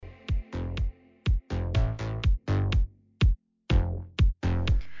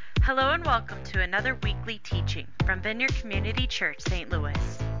Hello and welcome to another weekly teaching from Vineyard Community Church, St. Louis.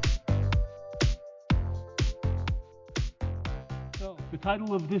 So, the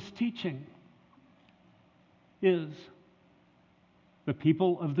title of this teaching is The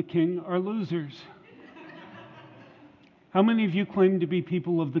People of the King Are Losers. How many of you claim to be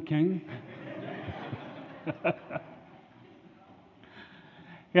people of the King?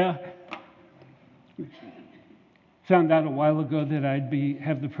 Yeah. Found out a while ago that I'd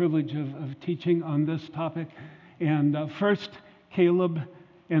have the privilege of teaching on this topic. And first Caleb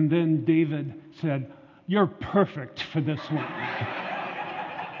and then David said, "You're perfect for this one."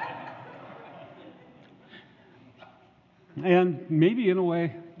 And maybe in a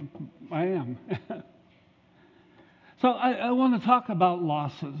way, I am. So I want to talk about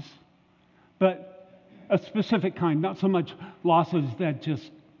losses, but a specific kind, not so much losses that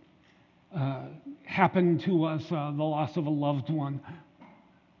just happen to us, the loss of a loved one,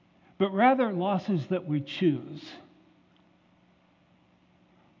 but rather losses that we choose.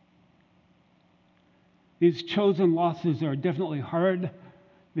 These chosen losses are definitely hard.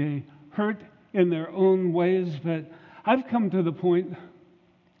 They hurt in their own ways, but I've come to the point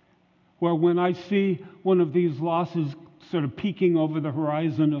where when I see one of these losses sort of peeking over the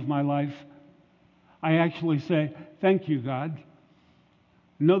horizon of my life, I actually say, "Thank you, God.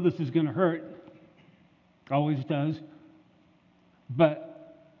 I know this is going to hurt. Always does.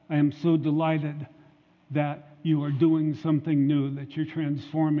 But I am so delighted that you are doing something new, that you're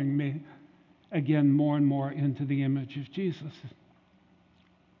transforming me again more and more into the image of Jesus."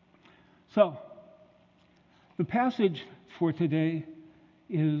 So, the passage for today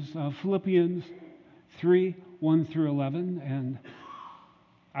is Philippians 3, 1 through 11, and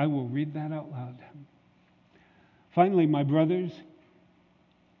I will read that out loud. "Finally, my brothers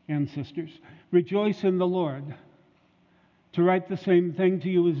and sisters, rejoice in the Lord. To write the same thing to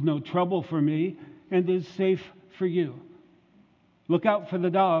you is no trouble for me and is safe for you. Look out for the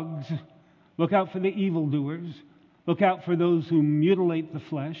dogs. Look out for the evildoers. Look out for those who mutilate the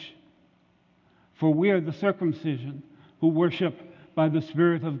flesh. For we are the circumcision who worship by the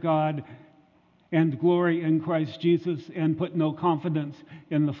Spirit of God and glory in Christ Jesus and put no confidence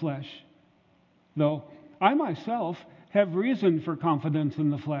in the flesh. Though I myself have reason for confidence in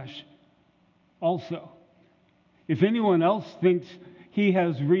the flesh also. If anyone else thinks he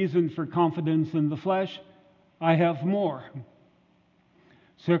has reason for confidence in the flesh, I have more.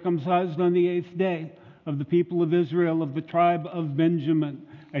 Circumcised on the 8th day, of the people of Israel, of the tribe of Benjamin,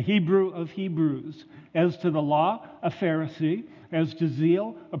 a Hebrew of Hebrews, as to the law, a Pharisee, as to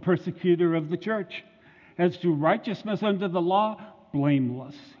zeal, a persecutor of the church, as to righteousness under the law,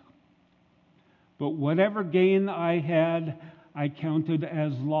 blameless. But whatever gain I had, I counted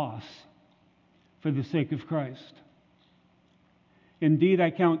as loss for the sake of Christ. Indeed,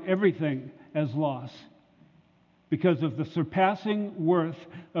 I count everything as loss because of the surpassing worth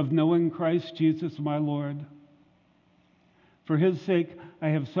of knowing Christ Jesus my Lord. For his sake, I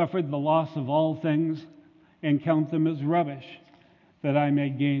have suffered the loss of all things and count them as rubbish, that I may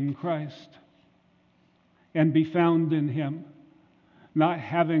gain Christ and be found in him, not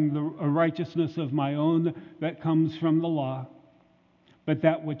having a righteousness of my own that comes from the law, but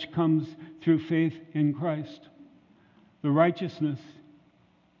that which comes through faith in Christ, the righteousness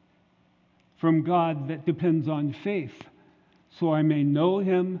from God that depends on faith, so I may know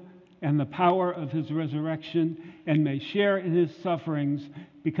him and the power of his resurrection, and may share in his sufferings,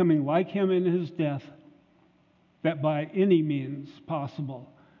 becoming like him in his death, that by any means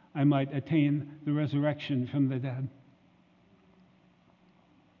possible I might attain the resurrection from the dead."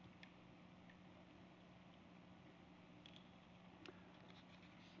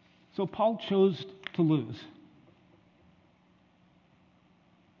 So Paul chose to lose.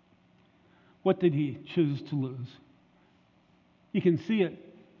 What did he choose to lose? You can see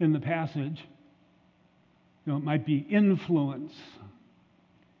it in the passage. It might be influence.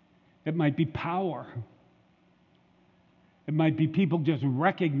 It might be power. It might be people just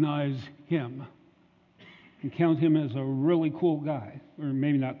recognize him and count him as a really cool guy, or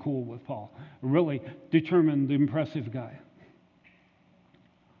maybe not cool with Paul, a really determined, impressive guy.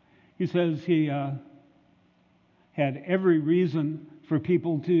 He says he had every reason for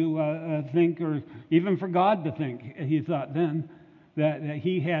people to think, or even for God to think, he thought then, that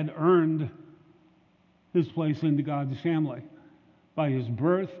he had earned his place into God's family by his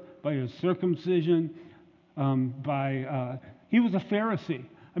birth, by his circumcision, he was a Pharisee.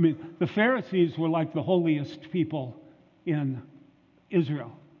 I mean, the Pharisees were like the holiest people in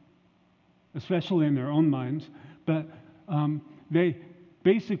Israel, especially in their own minds, but they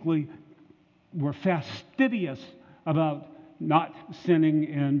basically were fastidious about not sinning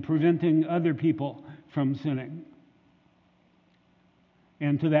and preventing other people from sinning.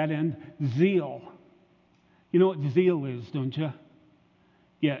 And to that end, zeal. You know what zeal is, don't you?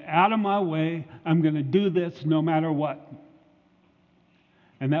 Get out of my way. I'm going to do this no matter what.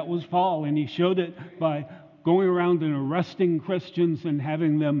 And that was Paul, and he showed it by going around and arresting Christians and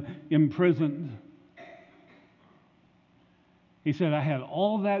having them imprisoned. He said, I had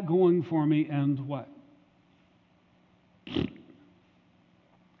all that going for me, and what?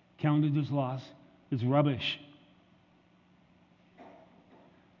 Counted as loss, as rubbish.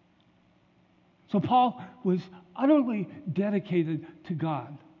 So Paul was utterly dedicated to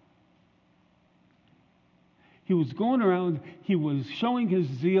God. He was going around, he was showing his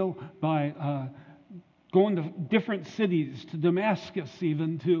zeal by going to different cities, to Damascus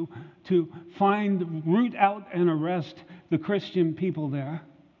even, to root out and arrest the Christian people there.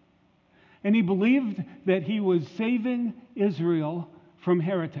 And he believed that he was saving Israel from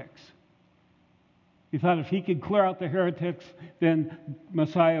heretics. He thought if he could clear out the heretics, then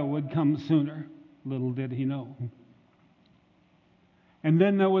Messiah would come sooner. Little did he know. And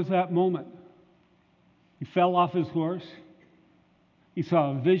then there was that moment. He fell off his horse. He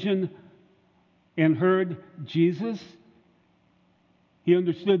saw a vision and heard Jesus. He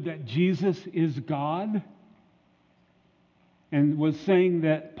understood that Jesus is God and was saying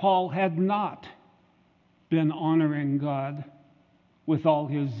that Paul had not been honoring God with all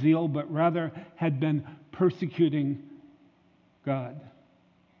his zeal, but rather had been persecuting God.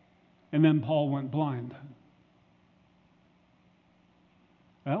 And then Paul went blind.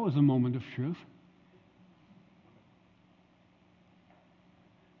 That was a moment of truth.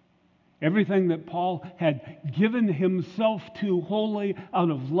 Everything that Paul had given himself to wholly out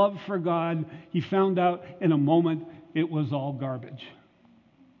of love for God, he found out in a moment it was all garbage.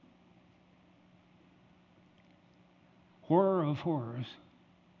 Horror of horrors.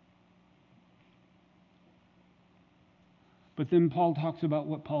 But then Paul talks about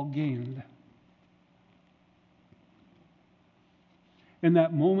what Paul gained. In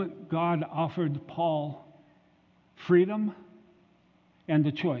that moment, God offered Paul freedom and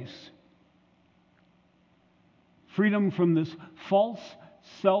a choice. Freedom from this false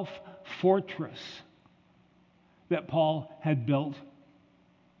self-fortress that Paul had built,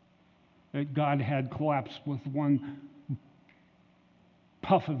 that God had collapsed with one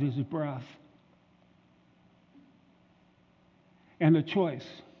puff of his breath. And a choice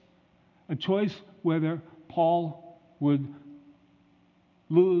whether Paul would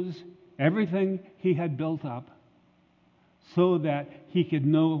lose everything he had built up so that he could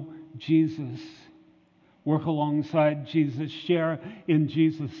know Jesus, work alongside Jesus, share in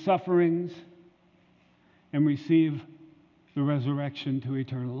Jesus' sufferings, and receive the resurrection to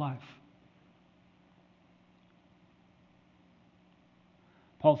eternal life.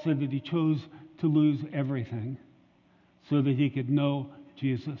 Paul said that he chose to lose everything so that he could know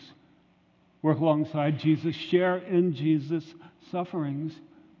Jesus, work alongside Jesus, share in Jesus' sufferings,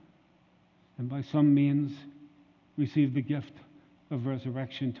 and by some means receive the gift of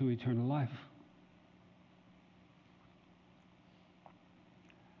resurrection to eternal life.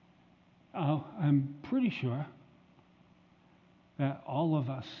 I'm pretty sure that all of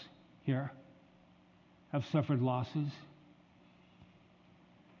us here have suffered losses,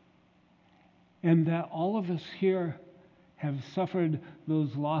 and that all of us here have suffered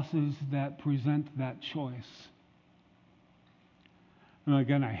those losses that present that choice. Am I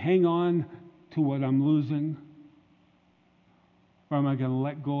going to hang on to what I'm losing, or am I going to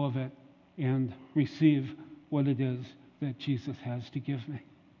let go of it and receive what it is that Jesus has to give me?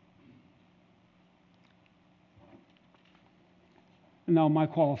 And now my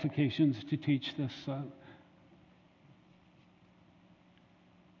qualifications to teach this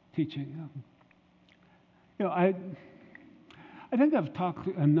teaching. I think I've talked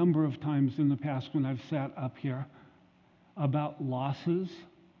a number of times in the past when I've sat up here about losses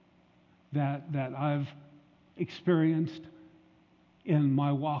that I've experienced in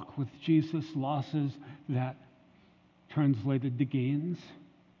my walk with Jesus, losses that translated to gains.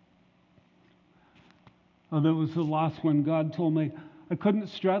 There was a loss when God told me I couldn't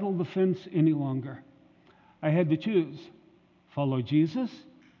straddle the fence any longer. I had to choose, follow Jesus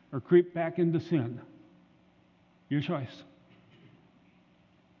or creep back into sin. Your choice.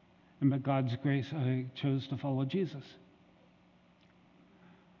 And by God's grace, I chose to follow Jesus.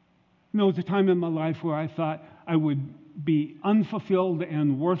 There was a time in my life where I thought I would be unfulfilled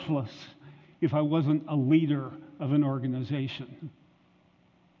and worthless if I wasn't a leader of an organization.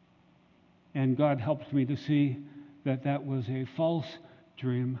 And God helped me to see that that was a false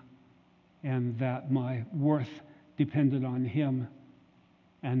dream and that my worth depended on Him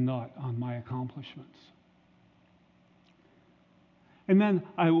and not on my accomplishments. And then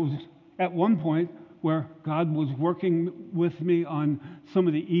I was at one point where God was working with me on some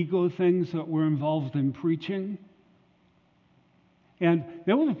of the ego things that were involved in preaching. And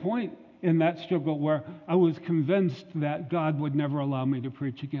there was a point in that struggle where I was convinced that God would never allow me to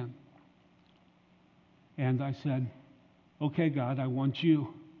preach again. And I said, okay, God, I want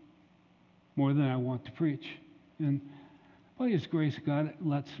you more than I want to preach. And by His grace, God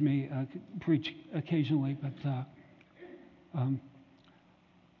lets me preach occasionally, but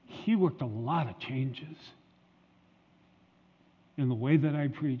He worked a lot of changes in the way that I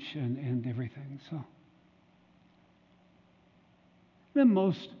preach and everything. So then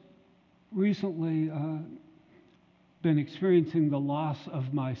most recently been experiencing the loss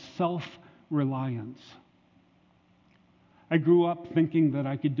of my self-reliance. I grew up thinking that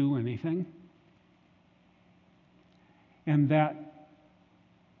I could do anything, and that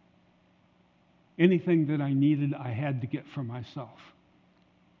anything that I needed, I had to get for myself.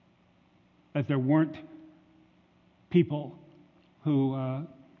 That there weren't people who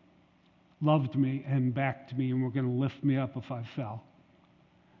loved me and backed me and were going to lift me up if I fell.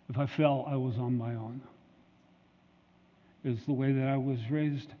 If I fell, I was on my own. Is the way that I was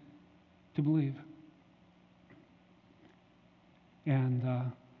raised to believe. And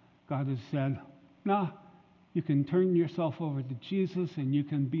God has said, nah, you can turn yourself over to Jesus and you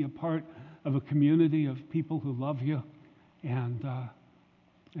can be a part of a community of people who love you, and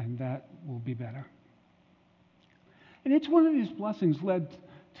that will be better. And each one of these blessings led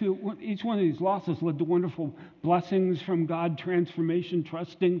to, each one of these losses led to wonderful blessings from God, transformation,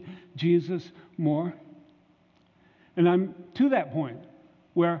 trusting Jesus more. And I'm to that point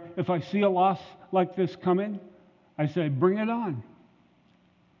where if I see a loss like this coming, I say, bring it on.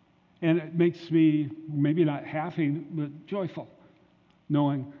 And it makes me maybe not happy, but joyful,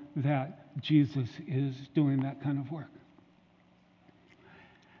 knowing that Jesus is doing that kind of work.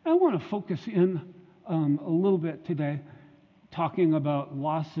 I want to focus in a little bit today, talking about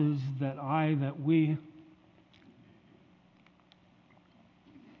losses that we,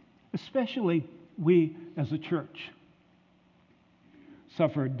 especially we as a church,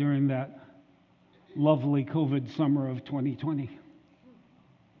 suffered during that lovely COVID summer of 2020.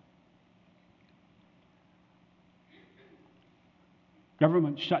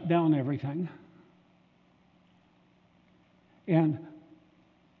 Government shut down everything. And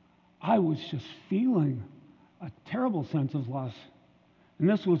I was just feeling a terrible sense of loss. And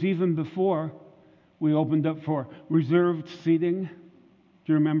this was even before we opened up for reserved seating. Do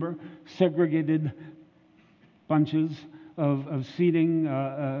you remember? Segregated bunches of seating.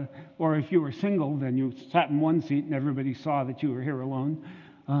 Or if you were single, then you sat in one seat and everybody saw that you were here alone.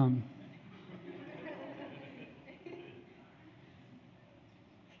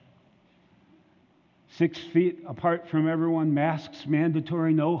 6 feet apart from everyone, masks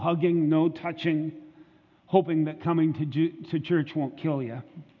mandatory, no hugging, no touching, hoping that coming to church won't kill you.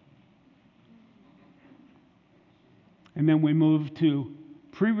 And then we moved to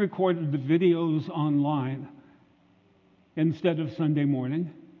pre-recorded videos online instead of Sunday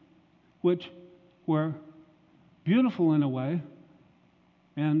morning, which were beautiful in a way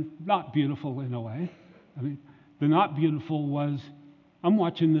and not beautiful in a way. I mean, the not beautiful was, I'm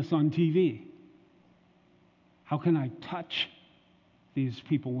watching this on TV. How can I touch these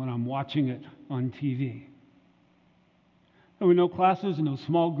people when I'm watching it on TV? There were no classes, no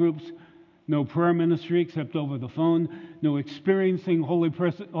small groups, no prayer ministry except over the phone, no experiencing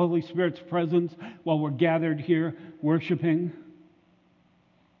Holy Spirit's presence while we're gathered here worshiping,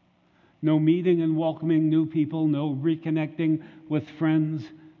 no meeting and welcoming new people, no reconnecting with friends.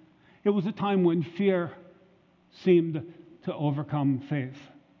 It was a time when fear seemed to overcome faith.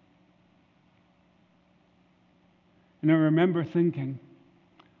 And I remember thinking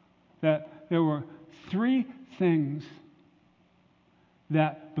that there were 3 things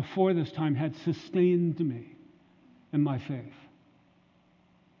that before this time had sustained me in my faith.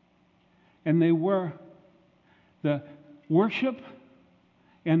 And they were the worship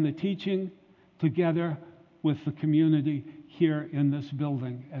and the teaching together with the community here in this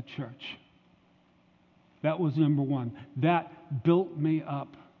building at church. That was number 1. That built me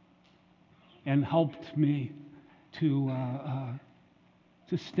up and helped me to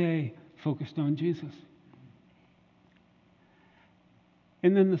stay focused on Jesus.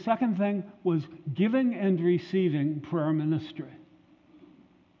 And then the second thing was giving and receiving prayer ministry.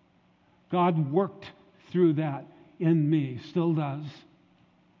 God worked through that in me, still does,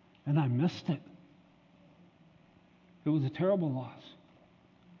 and I missed it. It was a terrible loss.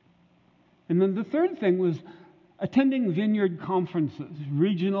 And then the third thing was attending Vineyard conferences,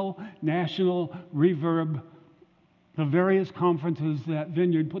 regional, national, Reverb, the various conferences that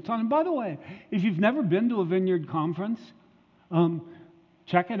Vineyard puts on. And by the way, if you've never been to a Vineyard conference,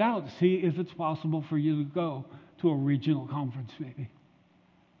 check it out. See if it's possible for you to go to a regional conference maybe.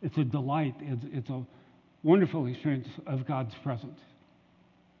 It's a delight. It's a wonderful experience of God's presence.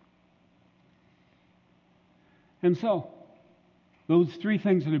 And so, those three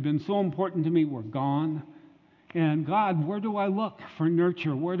things that have been so important to me were gone. And God, where do I look for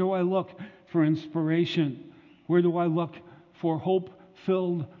nurture? Where do I look for inspiration? Where do I look for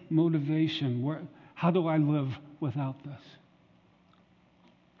hope-filled motivation? How do I live without this?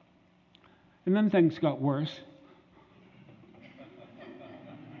 And then things got worse.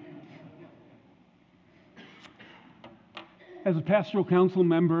 As a pastoral council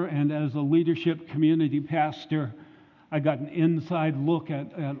member and as a leadership community pastor, I got an inside look at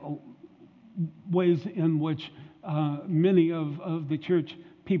ways in which many of the church,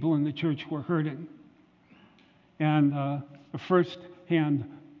 people in the church were hurting. And a first-hand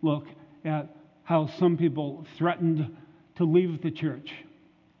look at how some people threatened to leave the church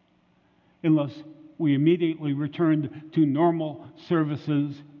unless we immediately returned to normal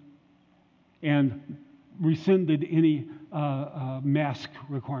services and rescinded any mask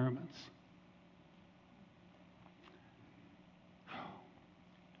requirements.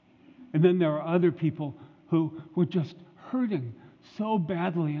 And then there are other people who were just hurting so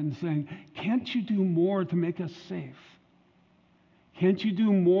badly and saying, can't you do more to make us safe? Can't you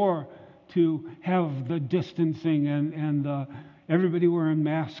do more to have the distancing and everybody wearing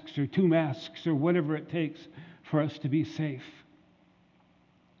masks or 2 masks or whatever it takes for us to be safe?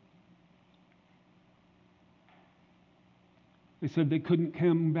 They said they couldn't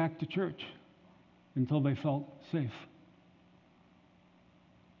come back to church until they felt safe.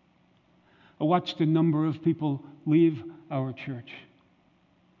 I watched a number of people leave our church.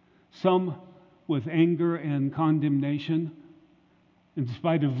 Some with anger and condemnation, in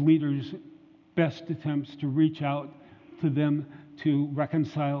spite of leaders' best attempts to reach out to them, to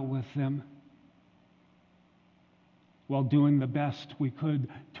reconcile with them, while doing the best we could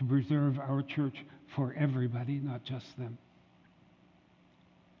to preserve our church for everybody, not just them.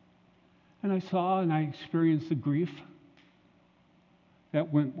 And I saw and I experienced the grief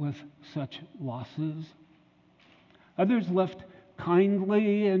that went with such losses. Others left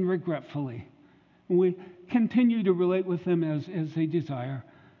kindly and regretfully. And we continue to relate with them as they desire,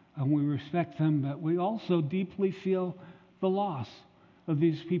 and we respect them, but we also deeply feel the loss of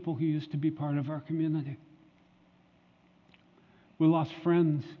these people who used to be part of our community. We lost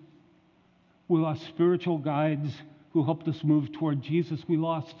friends. We lost spiritual guides who helped us move toward Jesus. We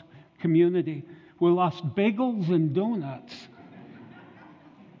lost community. We lost bagels and donuts.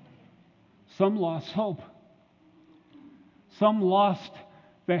 Some lost hope. Some lost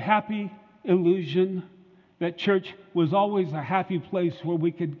the happy illusion that church was always a happy place where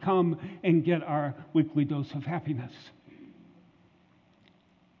we could come and get our weekly dose of happiness.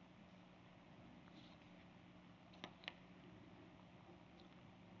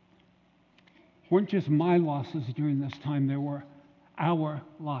 Weren't just my losses during this time, there were our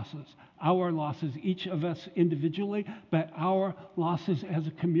losses. Our losses, each of us individually, but our losses as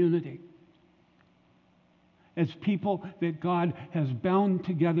a community. As people that God has bound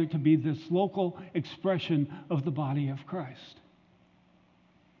together to be this local expression of the body of Christ.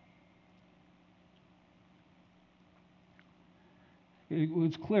 It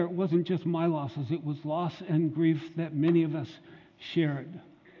was clear it wasn't just my losses, it was loss and grief that many of us shared.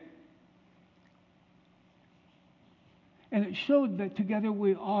 And it showed that together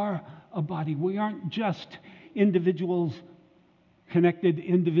we are a body. We aren't just individuals connected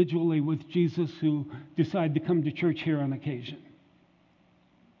individually with Jesus who decide to come to church here on occasion.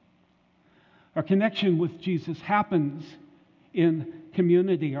 Our connection with Jesus happens in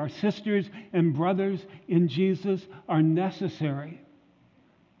community. Our sisters and brothers in Jesus are necessary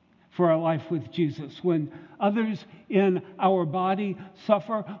for our life with Jesus. When others in our body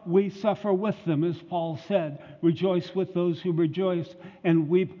suffer, we suffer with them, as Paul said. Rejoice with those who rejoice and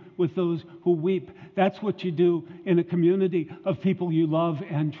weep with those who weep. That's what you do in a community of people you love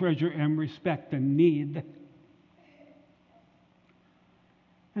and treasure and respect and need.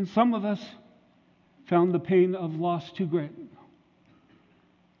 And some of us found the pain of loss too great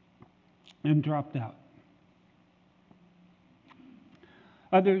and dropped out.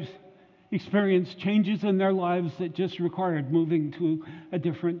 Others experienced changes in their lives that just required moving to a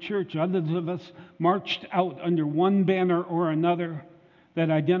different church. Others of us marched out under one banner or another that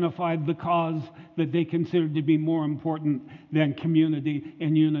identified the cause that they considered to be more important than community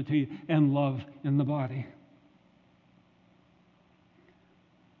and unity and love in the body.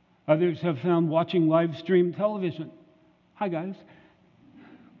 Others have found watching live stream television. Hi, guys.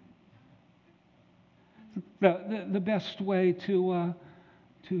 The best way to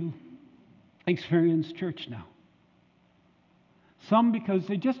experience church now. Some because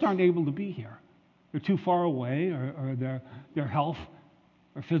they just aren't able to be here. They're too far away, or their health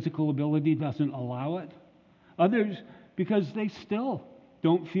or physical ability doesn't allow it. Others because they still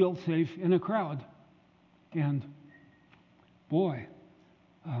don't feel safe in a crowd. And boy,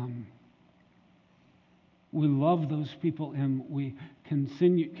 we love those people, and we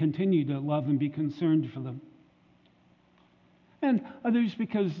continue to love and be concerned for them. And others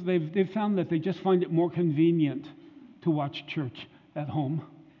because they've found that they just find it more convenient to watch church at home.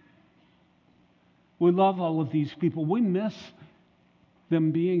 We love all of these people. We miss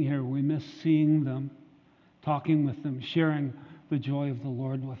them being here. We miss seeing them, talking with them, sharing the joy of the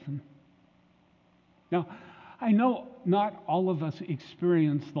Lord with them. Now, I know not all of us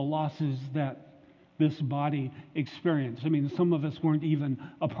experience the losses that this body experienced. I mean, some of us weren't even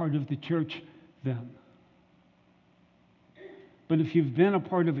a part of the church then. But if you've been a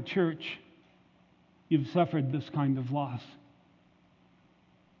part of a church, you've suffered this kind of loss.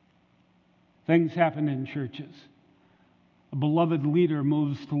 Things happen in churches. A beloved leader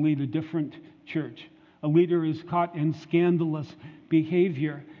moves to lead a different church. A leader is caught in scandalous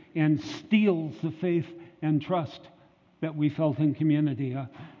behavior and steals the faith and trust that we felt in community. A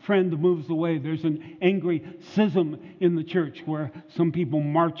friend moves away. There's an angry schism in the church where some people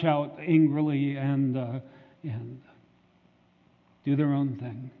march out angrily and do their own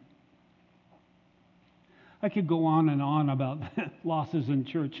thing. I could go on and on about losses in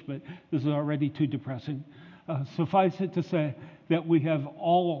church, but this is already too depressing. Suffice it to say that we have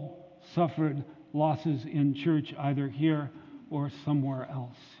all suffered losses in church, either here or somewhere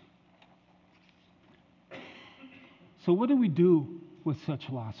else. So what do we do with such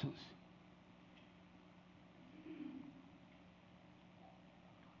losses?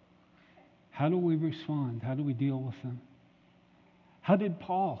 How do we respond? How do we deal with them? How did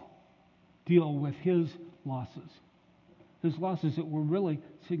Paul deal with his losses? His losses that were really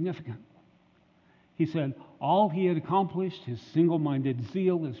significant. He said all he had accomplished, his single-minded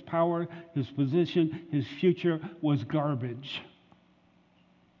zeal, his power, his position, his future, was garbage,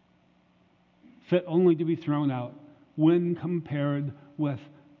 fit only to be thrown out when compared with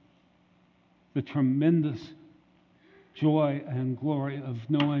the tremendous joy and glory of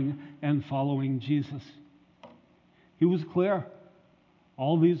knowing and following Jesus. He was clear.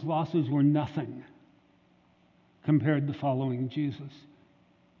 All these losses were nothing compared to following Jesus.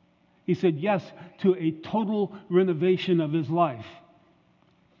 He said yes to a total renovation of his life.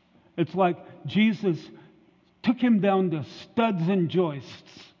 It's like Jesus took him down to studs and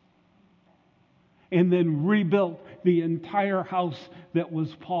joists and then rebuilt the entire house that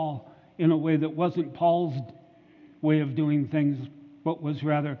was Paul in a way that wasn't Paul's way of doing things, but was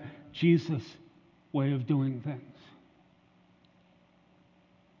rather Jesus' way of doing things.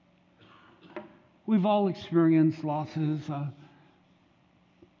 We've all experienced losses,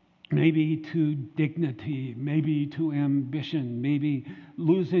 maybe to dignity, maybe to ambition, maybe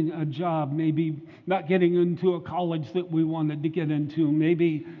losing a job, maybe not getting into a college that we wanted to get into,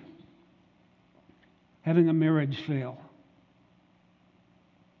 maybe having a marriage fail.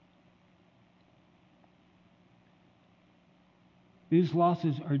 These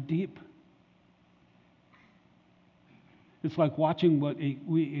losses are deep. It's like watching what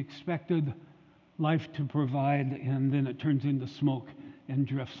we expected life to provide, and then it turns into smoke and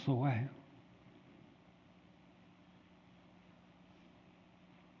drifts away.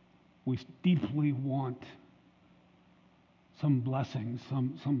 We deeply want some blessing,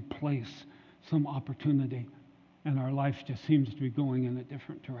 some place, some opportunity, and our life just seems to be going in a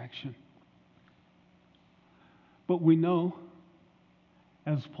different direction. But we know,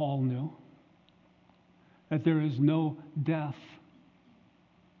 as Paul knew, that there is no death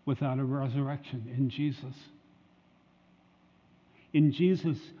without a resurrection in Jesus. In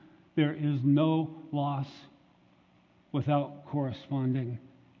Jesus, there is no loss without corresponding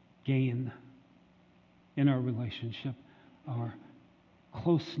gain in our relationship, our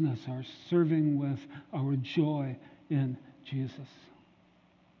closeness, our serving with, our joy in Jesus.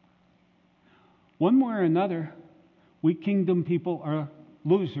 One way or another, we kingdom people are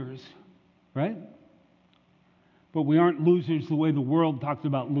losers, right? But we aren't losers the way the world talks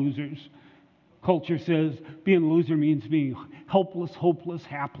about losers. Culture says being a loser means being helpless, hopeless,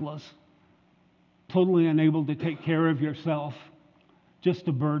 hapless, totally unable to take care of yourself, just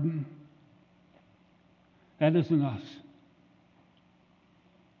a burden. That isn't us.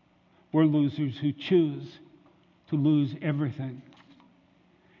 We're losers who choose to lose everything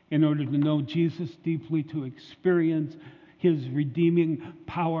in order to know Jesus deeply, to experience his redeeming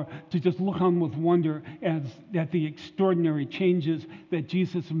power, to just look on with wonder at the extraordinary changes that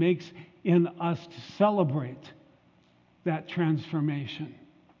Jesus makes in us, to celebrate that transformation,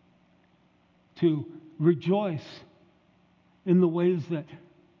 to rejoice in the ways that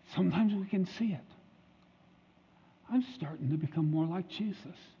sometimes we can see it. I'm starting to become more like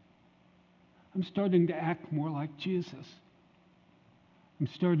Jesus. I'm starting to act more like Jesus. I'm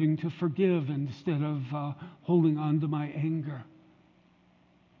starting to forgive instead of holding on to my anger.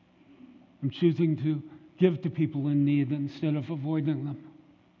 I'm choosing to give to people in need instead of avoiding them.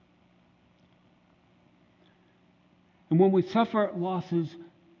 And when we suffer losses,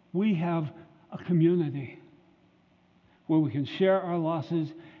 we have a community where we can share our losses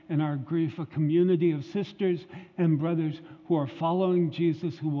and our grief, a community of sisters and brothers who are following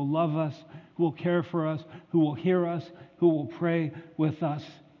Jesus, who will love us, who will care for us, who will hear us, who will pray with us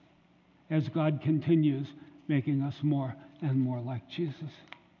as God continues making us more and more like Jesus.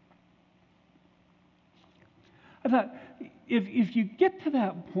 I thought, if you get to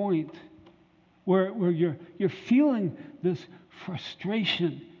that point where you're feeling this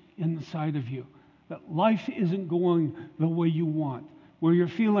frustration inside of you, that life isn't going the way you want, where you're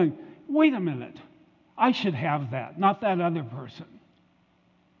feeling, wait a minute, I should have that, not that other person.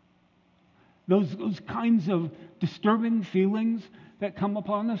 Those kinds of disturbing feelings that come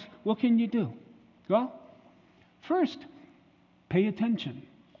upon us, what can you do? Well, first, pay attention.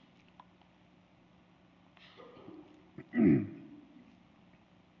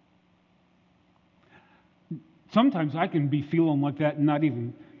 Sometimes I can be feeling like that and not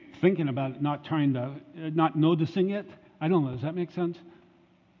even thinking about it, not noticing it. I don't know, does that make sense?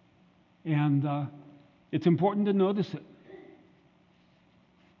 And it's important to notice it.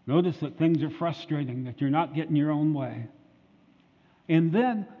 Notice that things are frustrating, that you're not getting your own way. And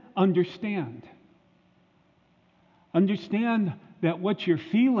then understand. Understand that what you're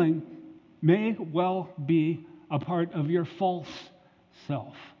feeling may well be a part of your false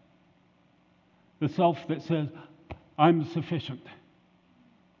self. The self that says, I'm sufficient.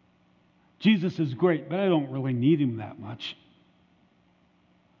 Jesus is great, but I don't really need him that much.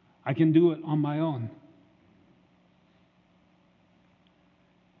 I can do it on my own.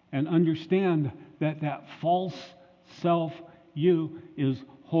 And understand that that false self, you, is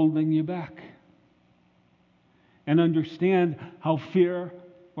holding you back. And understand how fear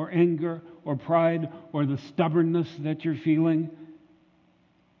or anger or pride or the stubbornness that you're feeling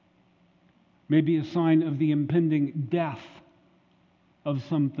may be a sign of the impending death of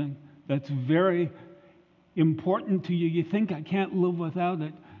something that's very important to you. You think, I can't live without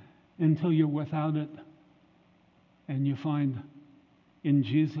it, until you're without it and you find in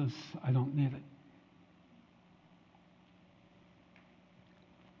Jesus, I don't need it.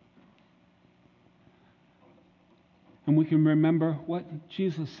 And we can remember what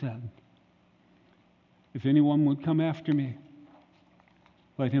Jesus said. If anyone would come after me,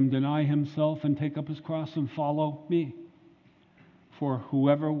 let him deny himself and take up his cross and follow me. For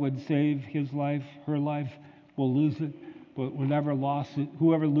whoever would save his life, her life, will lose it. But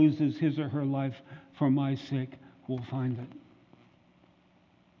whoever loses his or her life for my sake will find it.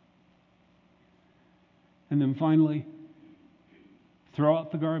 And then finally, throw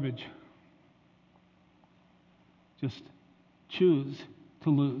out the garbage. Just choose to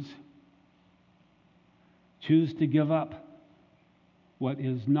lose. Choose to give up what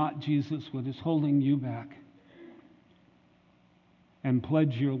is not Jesus, what is holding you back, and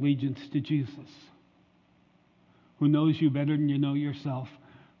pledge your allegiance to Jesus, who knows you better than you know yourself,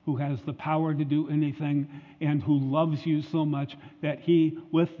 who has the power to do anything, and who loves you so much that he,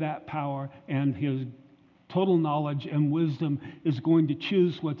 with that power and his total knowledge and wisdom, is going to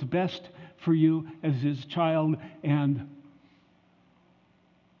choose what's best for you as his child. And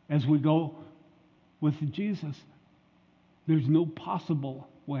as we go with Jesus, there's no possible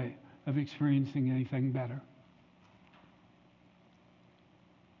way of experiencing anything better.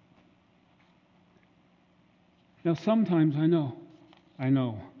 Now, sometimes I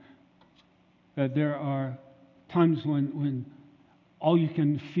know that there are times when all you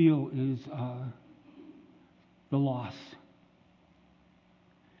can feel is the loss.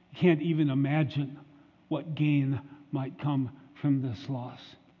 You can't even imagine what gain might come from this loss.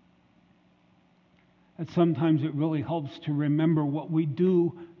 And sometimes it really helps to remember what we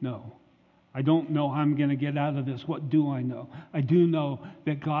do know. I don't know how I'm going to get out of this. What do I know? I do know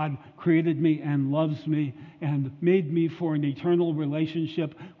that God created me and loves me and made me for an eternal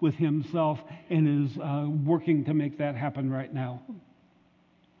relationship with himself and is working to make that happen right now.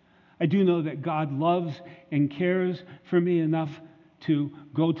 I do know that God loves and cares for me enough to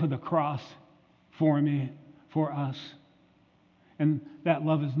go to the cross for me, for us. And that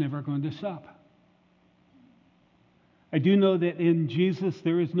love is never going to stop. I do know that in Jesus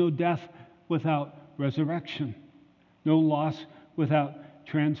there is no death without resurrection, no loss without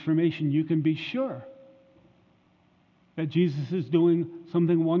transformation. You can be sure that Jesus is doing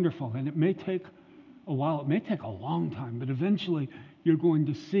something wonderful, and it may take a while, it may take a long time, but eventually you're going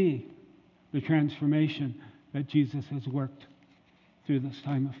to see the transformation that Jesus has worked through this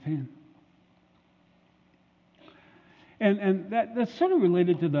time of pain. And that's sort of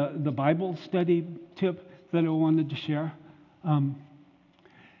related to the Bible study tip that I wanted to share.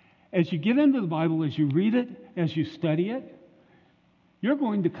 As you get into the Bible, as you read it, as you study it, you're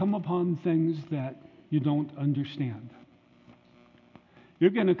going to come upon things that you don't understand. You're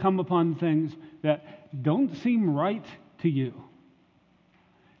going to come upon things that don't seem right to you.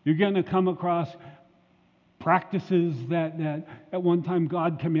 You're going to come across practices that at one time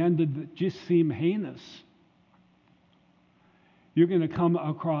God commanded that just seem heinous. You're going to come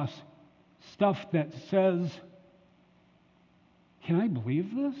across stuff that says, can I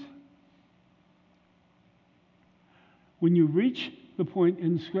believe this? When you reach the point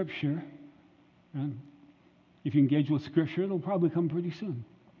in Scripture, and if you engage with Scripture, it'll probably come pretty soon.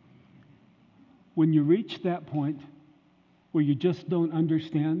 When you reach that point where you just don't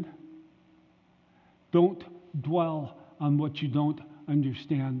understand, don't dwell on what you don't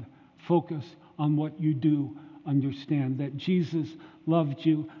understand. Focus on what you do understand, that Jesus loved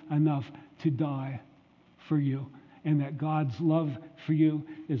you enough to die for you, and that God's love for you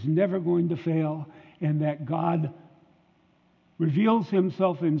is never going to fail, and that God reveals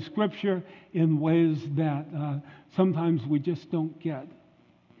himself in Scripture in ways that sometimes we just don't get.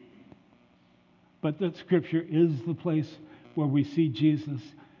 But that Scripture is the place where we see Jesus,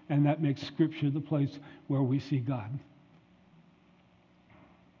 and that makes Scripture the place where we see God.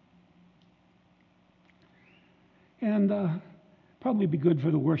 And probably be good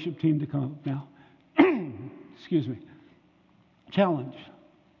for the worship team to come up now. Excuse me. Challenge.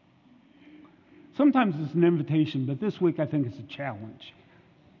 Sometimes it's an invitation, but this week I think it's a challenge.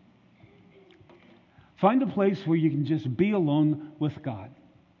 Find a place where you can just be alone with God.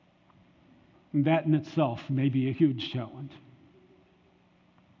 And that in itself may be a huge challenge.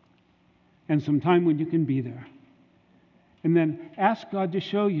 And some time when you can be there. And then ask God to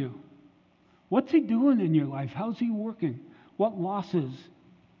show you, what's he doing in your life? How's he working? What losses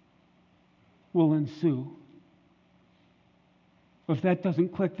will ensue? If that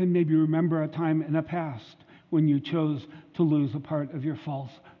doesn't click, then maybe remember a time in the past when you chose to lose a part of your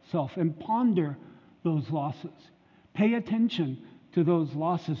false self, and ponder those losses. Pay attention to those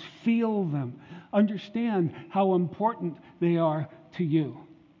losses. Feel them. Understand how important they are to you.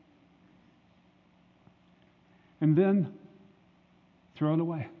 And then throw it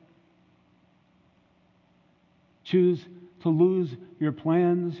away. Choose to lose your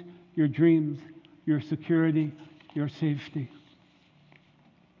plans, your dreams, your security, your safety.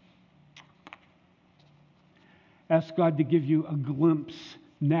 Ask God to give you a glimpse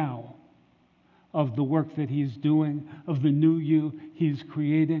now of the work that he's doing, of the new you he's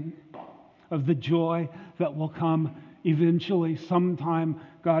creating, of the joy that will come eventually, sometime,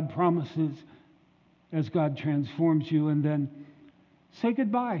 God promises, as God transforms you. And then say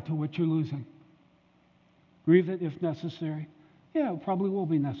goodbye to what you're losing. Grieve it if necessary. Yeah, it probably will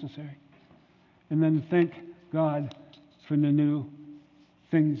be necessary. And then thank God for the new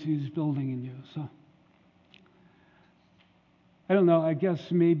things he's building in you. So, I don't know, I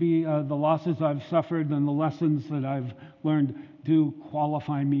guess maybe the losses I've suffered and the lessons that I've learned do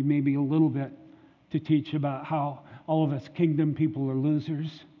qualify me maybe a little bit to teach about how all of us kingdom people are losers.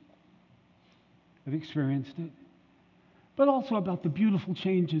 I've experienced it. But also about the beautiful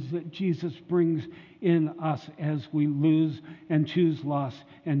changes that Jesus brings in us as we lose and choose loss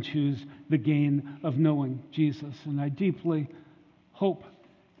and choose the gain of knowing Jesus. And I deeply hope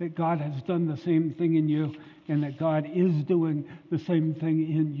that God has done the same thing in you, and that God is doing the same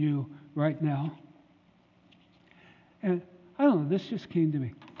thing in you right now. And I don't know, this just came to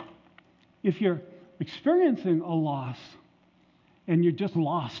me. If you're experiencing a loss and you're just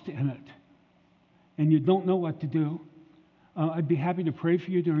lost in it and you don't know what to do, I'd be happy to pray for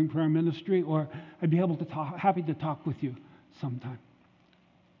you during prayer ministry, or I'd be happy to talk with you sometime.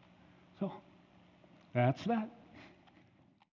 So that's that.